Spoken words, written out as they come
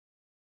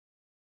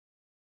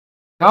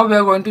Now we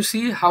are going to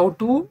see how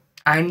to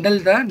handle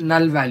the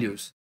null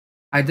values.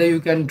 Either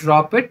you can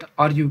drop it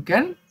or you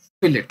can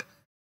fill it.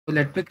 So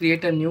let me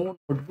create a new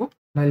notebook.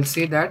 I'll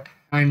say that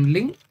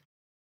handling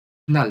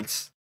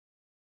nulls.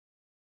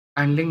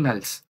 Handling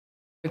nulls.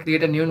 We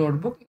create a new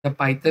notebook in the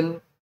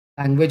Python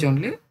language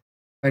only.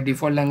 By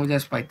default language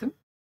as Python.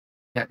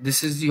 Yeah,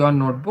 this is your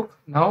notebook.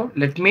 Now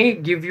let me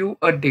give you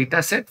a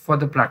data set for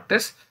the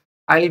practice.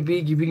 I'll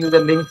be giving you the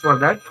link for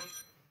that.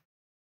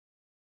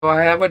 So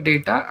I have a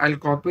data. I'll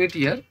copy it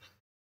here.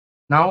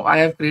 Now I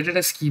have created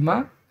a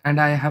schema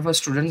and I have a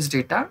student's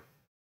data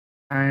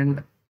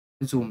and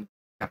zoom.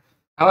 Yeah.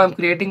 Now I'm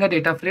creating a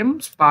data frame,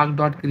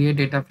 spark.create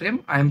data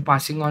frame. I'm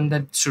passing on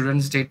the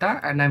student's data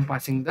and I'm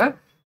passing the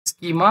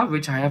schema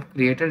which I have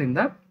created in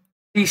the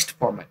list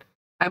format.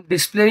 I'm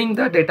displaying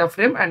the data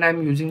frame and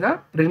I'm using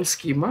a print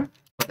schema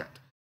for that.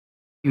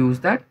 Use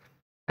that.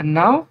 And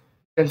now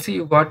you can see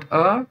you got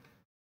a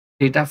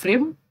data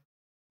frame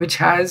which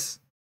has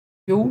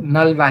few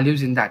null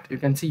values in that. You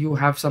can see you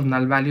have some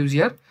null values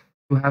here.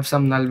 You have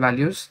some null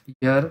values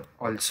here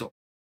also.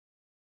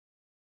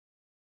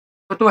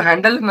 So to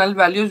handle null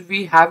values,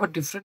 we have a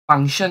different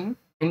function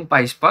in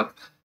Pyspark.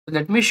 So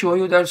let me show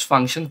you those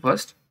function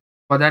first.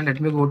 For that, let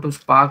me go to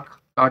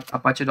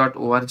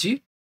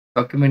spark.apache.org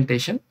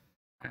documentation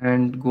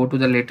and go to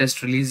the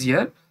latest release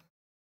here.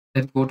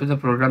 Then go to the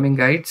programming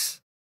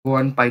guides, go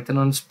on Python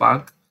on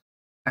Spark,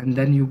 and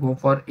then you go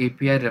for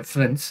API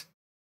reference.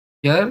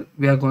 Here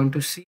we are going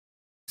to see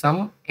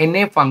some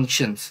NA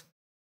functions.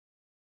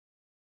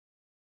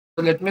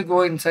 So let me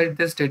go inside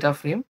this data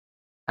frame,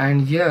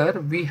 and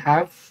here we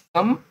have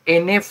some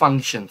NA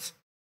functions.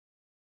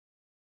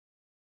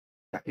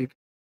 Yeah,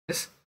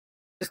 this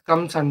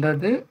comes under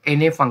the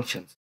NA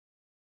functions.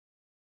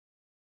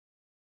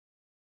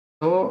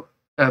 So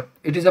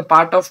it is a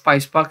part of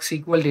Pyspark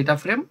SQL data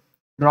frame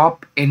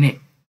drop NA.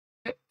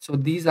 Okay. So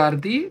these are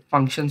the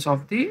functions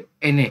of the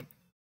NA,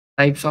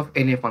 types of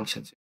NA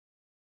functions.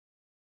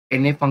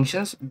 NA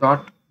functions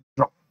dot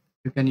drop.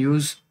 You can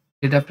use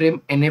data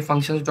frame NA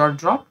functions dot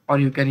drop or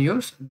you can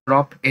use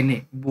drop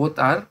NA. Both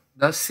are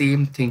the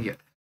same thing here.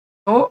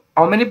 So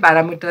how many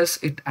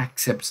parameters it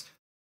accepts?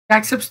 It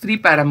accepts 3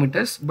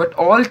 parameters, but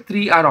all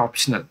 3 are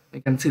optional.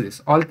 You can see this,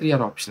 all 3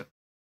 are optional.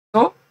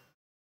 So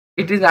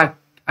it is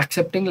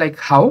accepting like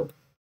how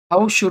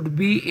should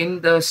be in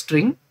the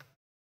string,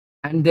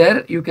 and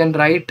there you can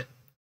write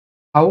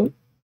how,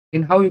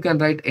 in how you can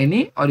write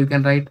any or you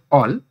can write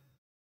all.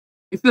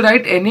 If you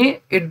write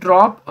any, it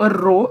drop a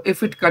row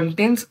if it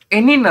contains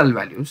any null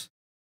values.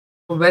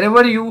 So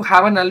wherever you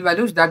have a null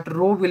values, that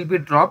row will be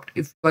dropped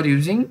if you are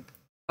using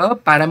a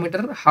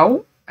parameter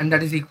how, and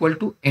that is equal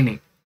to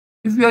any.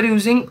 If you are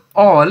using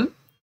all,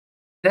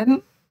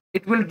 then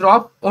it will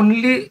drop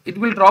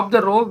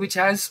the row which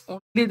has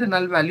only the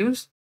null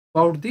values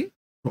about the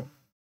row.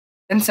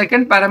 Then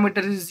second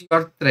parameter is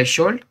your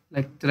threshold,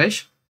 like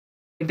thresh.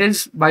 It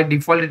is by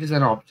default, it is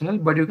an optional,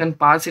 but you can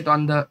pass it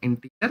on the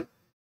integer.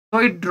 So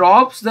it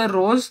drops the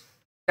rows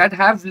that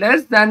have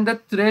less than the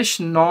thresh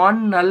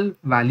non-null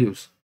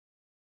values.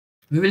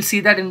 We will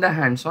see that in the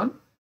hands-on.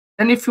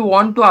 Then if you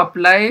want to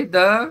apply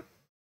the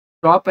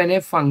drop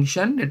NA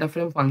function, data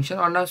frame function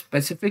on a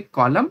specific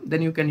column,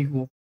 then you can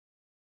go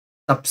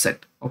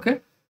subset.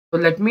 Okay. So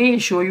let me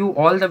show you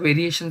all the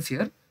variations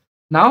here.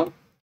 Now,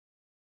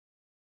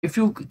 if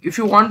you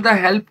want the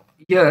help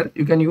here,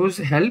 you can use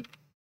help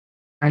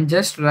and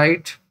just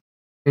write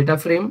data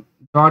frame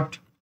dot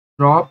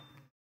drop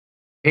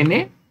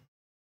NA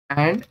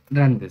and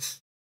run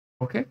this.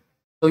 Okay.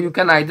 So you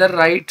can either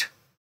write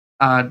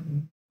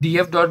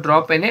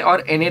df.drop NA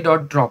or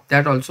na.drop,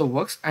 that also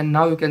works. And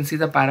now you can see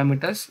the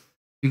parameters.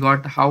 We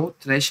got how,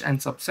 thresh and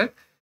subset.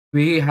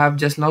 We have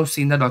just now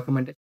seen the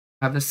documentation,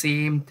 have the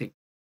same thing.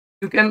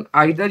 You can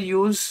either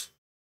use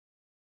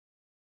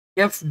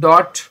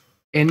df.na.drop,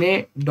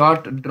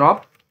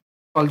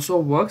 also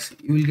works.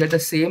 You will get the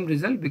same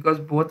result because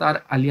both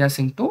are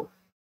aliasing to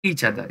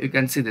each other. You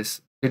can see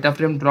this data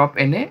frame drop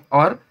NA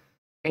or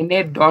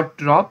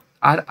na.drop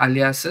are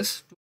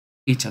aliases to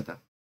each other.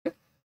 Okay.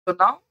 So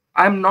now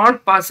I'm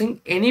not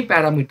passing any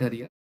parameter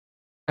here.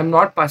 I'm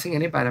not passing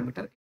any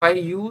parameter. If I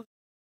use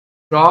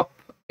drop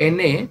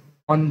NA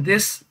on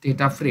this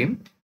data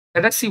frame,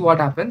 let us see what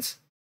happens.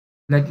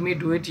 Let me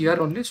do it here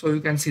only so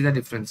you can see the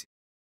difference.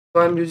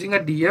 So I'm using a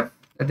df,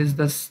 that is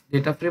this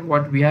data frame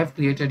what we have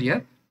created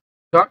here,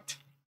 dot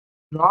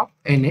drop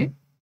NA,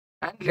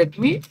 and let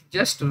me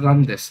just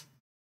run this.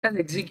 It has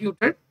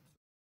executed.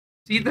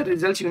 See the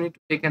results. You need to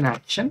take an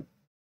action.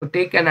 So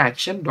take an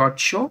action dot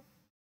show,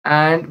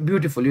 and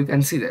beautiful, you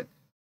can see that.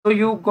 So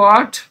you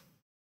got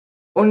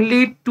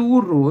only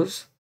 2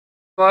 rows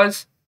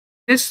because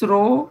this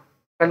row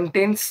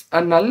contains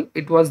a null,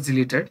 it was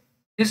deleted.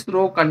 This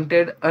row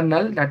contained a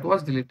null, that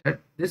was deleted.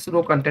 This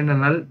row contained a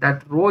null,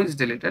 that row is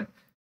deleted.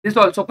 This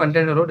also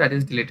contained a row, that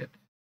is deleted.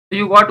 So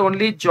you got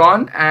only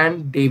John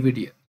and David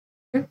here.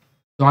 Okay?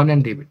 John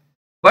and David.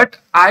 But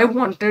I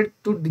wanted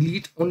to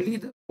delete only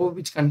the row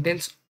which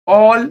contains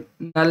all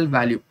null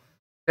value.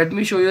 Let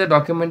me show you the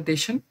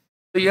documentation.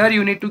 So here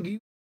you need to give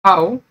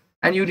how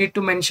and you need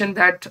to mention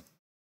that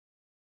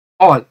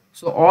all.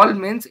 So all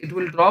means it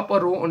will drop a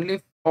row only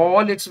if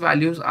all its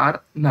values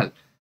are null.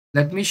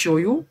 Let me show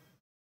you.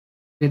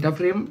 Data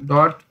frame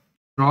dot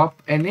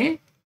drop na. You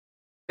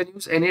can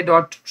use na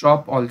dot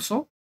drop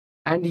also,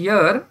 and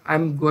here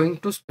I'm going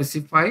to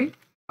specify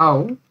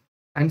how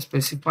and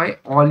specify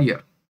all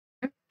here.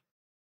 Okay?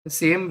 The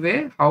same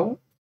way how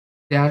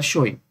they are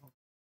showing.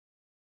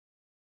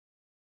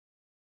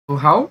 So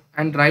how,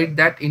 and write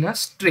that in a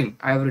string.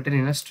 I have written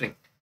in a string.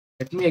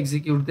 Let me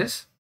execute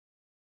this.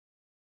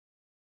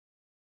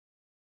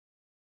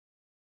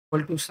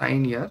 Equal to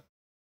sign here.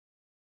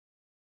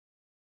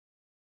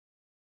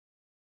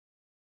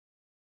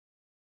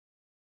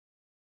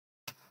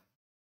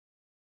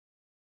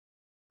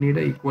 Need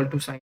a equal to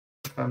sign.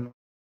 If I'm not.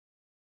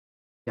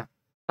 Yeah.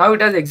 Now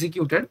it has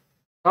executed.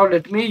 Now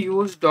let me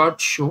use dot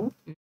show.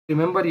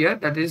 Remember here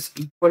that is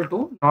equal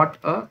to, not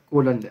a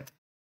colon there.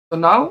 So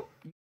now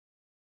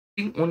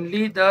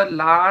only the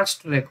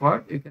last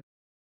record, you can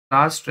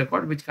last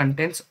record which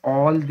contains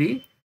all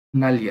the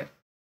null here.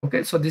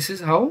 Okay, so this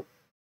is how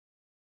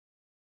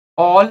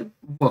all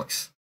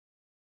works.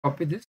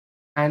 Copy this,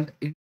 and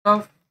instead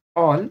of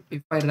all,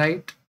 if I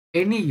write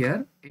any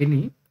here,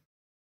 any,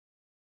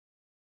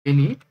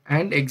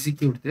 and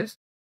execute this,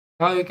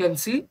 now you can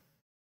see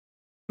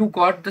you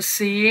got the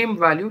same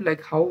value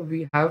like how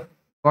we have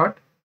got.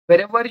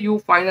 Wherever you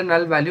find a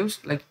null values,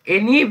 like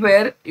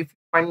anywhere if you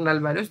find null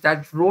values,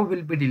 that row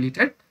will be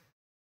deleted.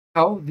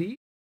 How the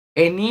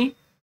any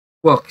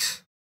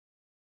works.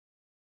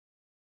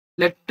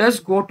 Let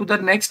us go to the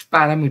next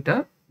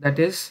parameter, that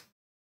is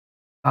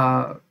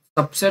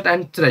subset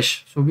and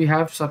thresh. So we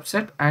have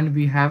subset and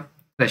we have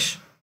thresh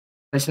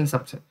and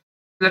subset.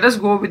 Let us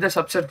go with the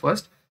subset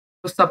first.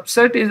 So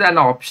subset is an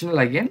optional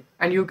again,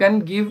 and you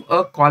can give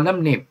a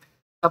column name.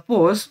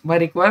 Suppose my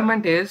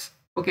requirement is,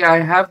 okay,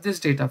 I have this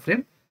data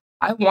frame.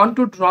 I want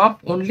to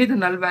drop only the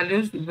null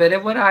values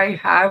wherever I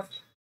have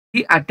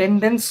the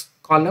attendance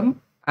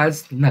column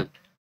as null.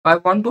 So I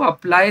want to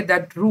apply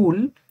that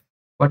rule,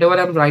 whatever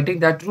I'm writing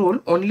that rule,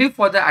 only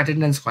for the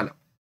attendance column.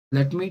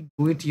 Let me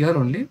do it here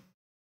only.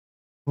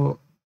 So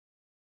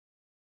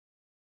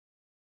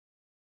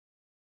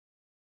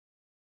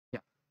yeah,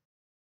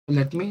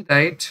 let me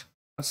write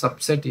a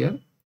subset here.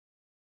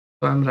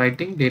 So I'm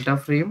writing data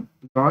frame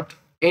dot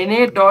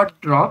na dot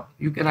drop.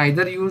 You can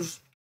either use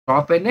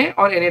drop na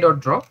or na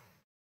dot drop.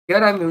 Here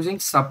I'm using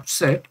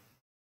subset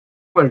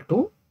equal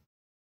to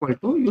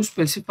you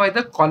specify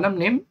the column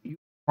name you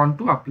want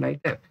to apply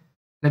there.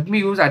 Let me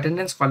use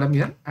attendance column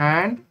here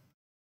and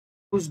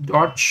use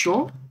dot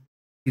show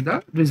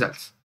the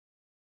results.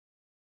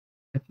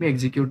 Let me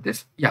execute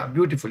this. Yeah,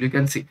 beautiful. You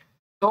can see.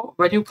 So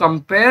when you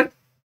compare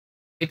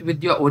it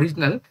with your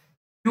original,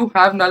 you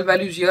have null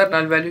values here,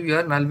 null value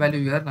here, null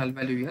value here, null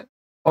value here.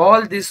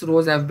 All these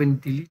rows have been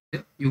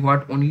deleted. You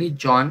got only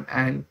John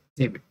and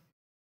David.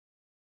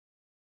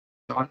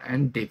 John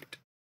and David.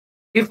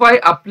 If I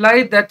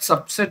apply that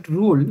subset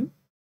rule,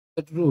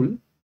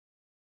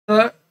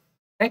 the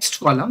next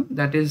column,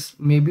 that is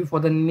maybe for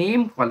the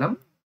name column,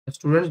 the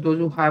students, those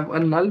who have a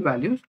null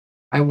values,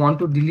 I want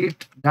to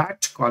delete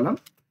that column.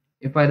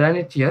 If I run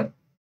it here,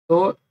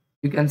 so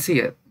you can see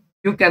here,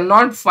 you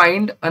cannot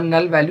find a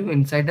null value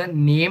inside a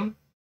name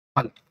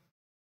column.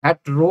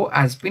 That row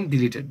has been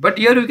deleted. But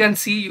here you can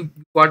see you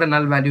got a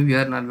null value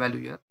here, null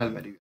value here, null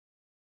value here.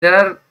 There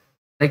are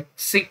like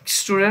 6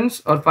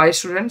 students or 5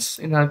 students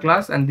in our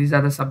class, and these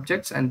are the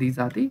subjects and these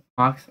are the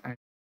marks and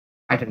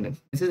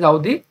attendance. This is how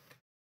the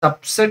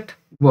subset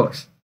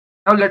works.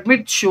 Now let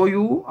me show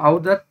you how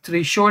the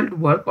threshold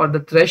work or the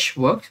thresh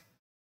works.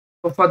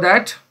 So for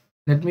that,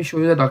 let me show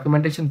you the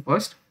documentation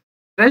first.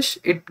 Thresh,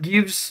 it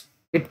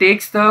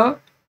takes the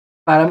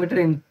parameter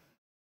in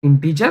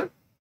integer,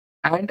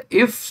 and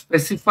if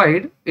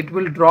specified, it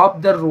will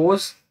drop the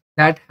rows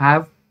that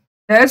have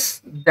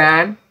less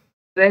than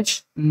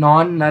thresh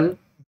non-null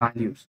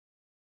values.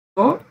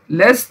 So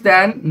less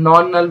than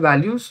non-null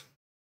values,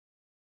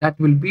 that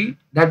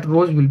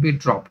rows will be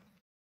dropped.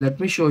 Let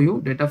me show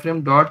you data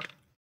frame dot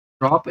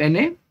drop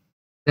na.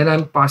 Then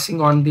I'm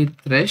passing on the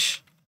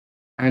thresh,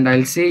 and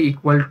I'll say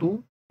equal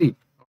to 3.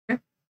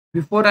 Okay.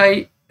 Before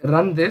I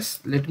run this,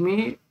 let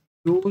me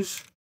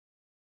use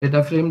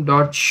data frame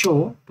dot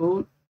show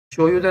to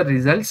show you the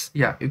results.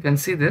 Yeah, you can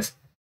see this.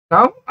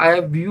 Now I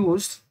have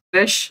used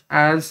thresh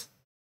as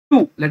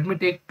 2. Let me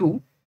take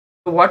 2.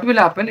 So what will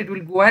happen? It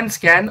will go and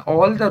scan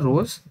all the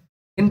rows.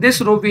 In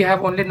this row we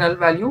have only null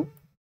value.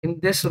 In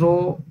this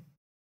row,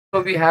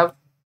 so we have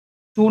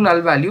 2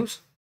 null values.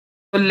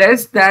 So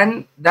less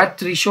than that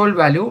threshold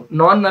value,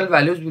 non-null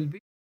values will be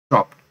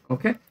dropped.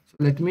 Okay. So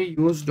let me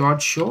use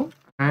dot show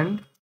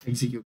and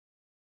execute.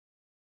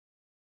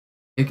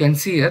 You can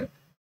see here.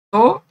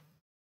 So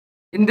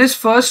in this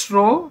first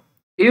row,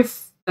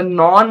 if the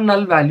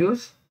non-null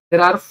values,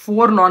 there are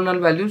 4 non-null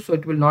values, so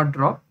it will not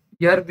drop.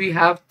 Here we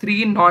have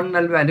 3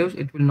 non-null values,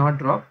 it will not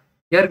drop.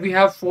 Here we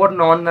have 4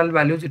 non-null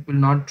values, it will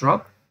not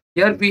drop.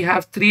 Here we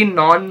have 3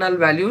 non-null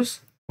values,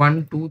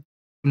 1, 2, will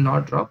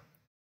not drop.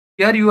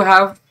 Here you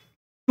have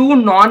 2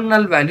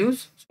 non-null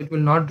values, so It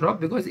will not drop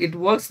because it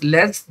works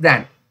less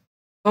than.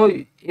 So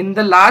in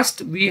the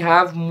last we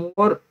have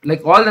more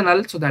like all the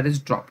null, so that is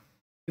drop.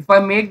 If I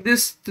make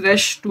this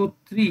thresh to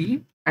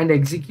 3 and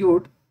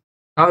execute,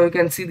 now you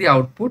can see the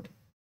output.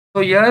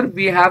 So here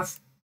we have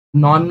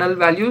non-null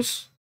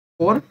values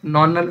 4,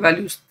 non-null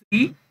values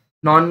 3,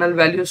 non-null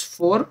values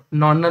 4,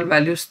 non-null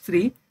values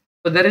 3.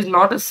 So there is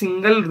not a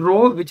single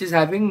row which is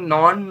having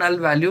non-null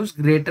values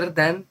greater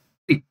than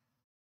 3,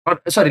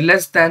 or sorry,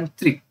 less than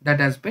 3. That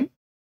has been.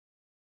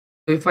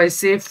 So if I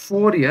say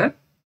 4 here,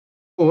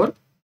 4,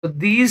 so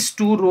these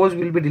two rows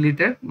will be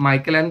deleted.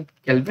 Michael and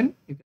Kelvin.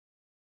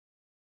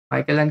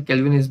 Michael and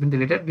Kelvin has been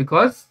deleted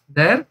because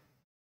there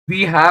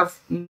we have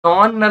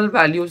non-null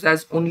values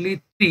as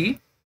only 3.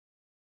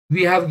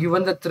 We have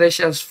given the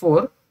thresh as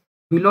 4.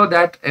 Below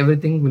that,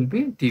 everything will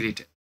be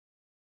deleted.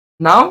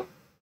 Now,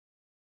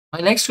 my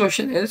next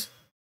question is,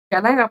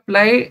 can I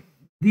apply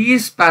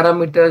these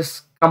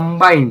parameters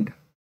combined?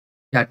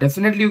 Yeah,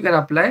 definitely you can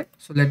apply.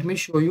 So let me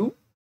show you.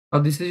 Now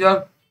this is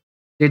your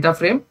data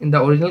frame in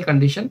the original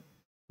condition.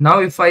 Now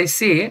if I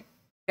say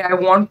I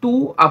want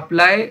to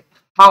apply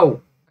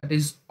how, that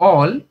is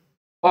all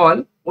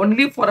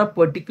only for a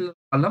particular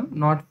column,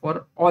 not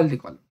for all the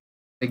column.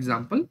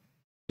 Example,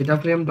 data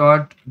frame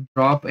dot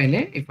drop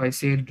na. If I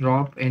say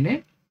drop na,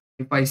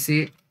 if I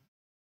say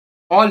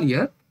all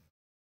here,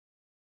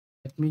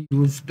 let me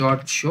use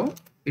dot show.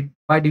 It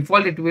by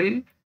default it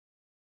will,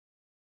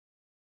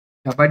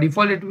 yeah, by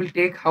default it will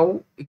take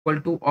how equal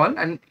to all,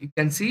 and you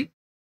can see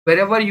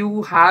wherever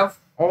you have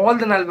all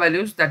the null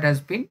values that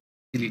has been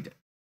deleted.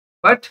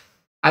 But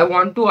I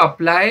want to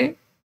apply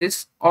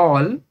this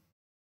all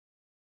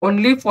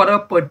only for a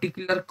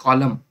particular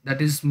column,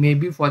 that is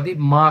maybe for the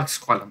marks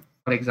column,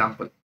 for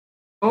example.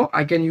 So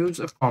I can use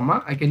a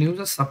comma, I can use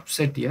a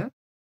subset here,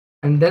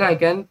 and then I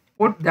can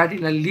put that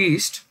in a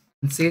list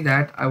and say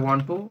that I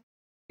want to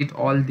hit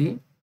all the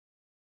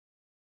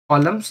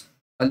columns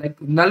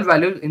like null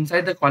values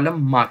inside the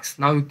column marks.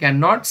 Now you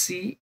cannot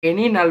see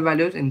any null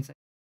values inside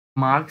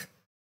marks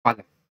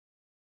column.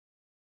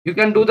 You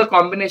can do the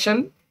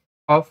combination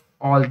of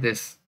all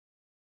this.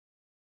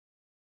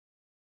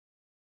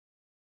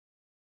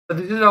 So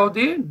this is how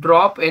the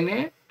drop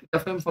na data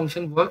frame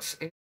function works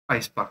in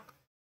Pyspark.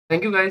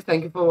 Thank you guys.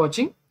 Thank you for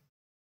watching.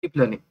 Keep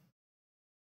learning.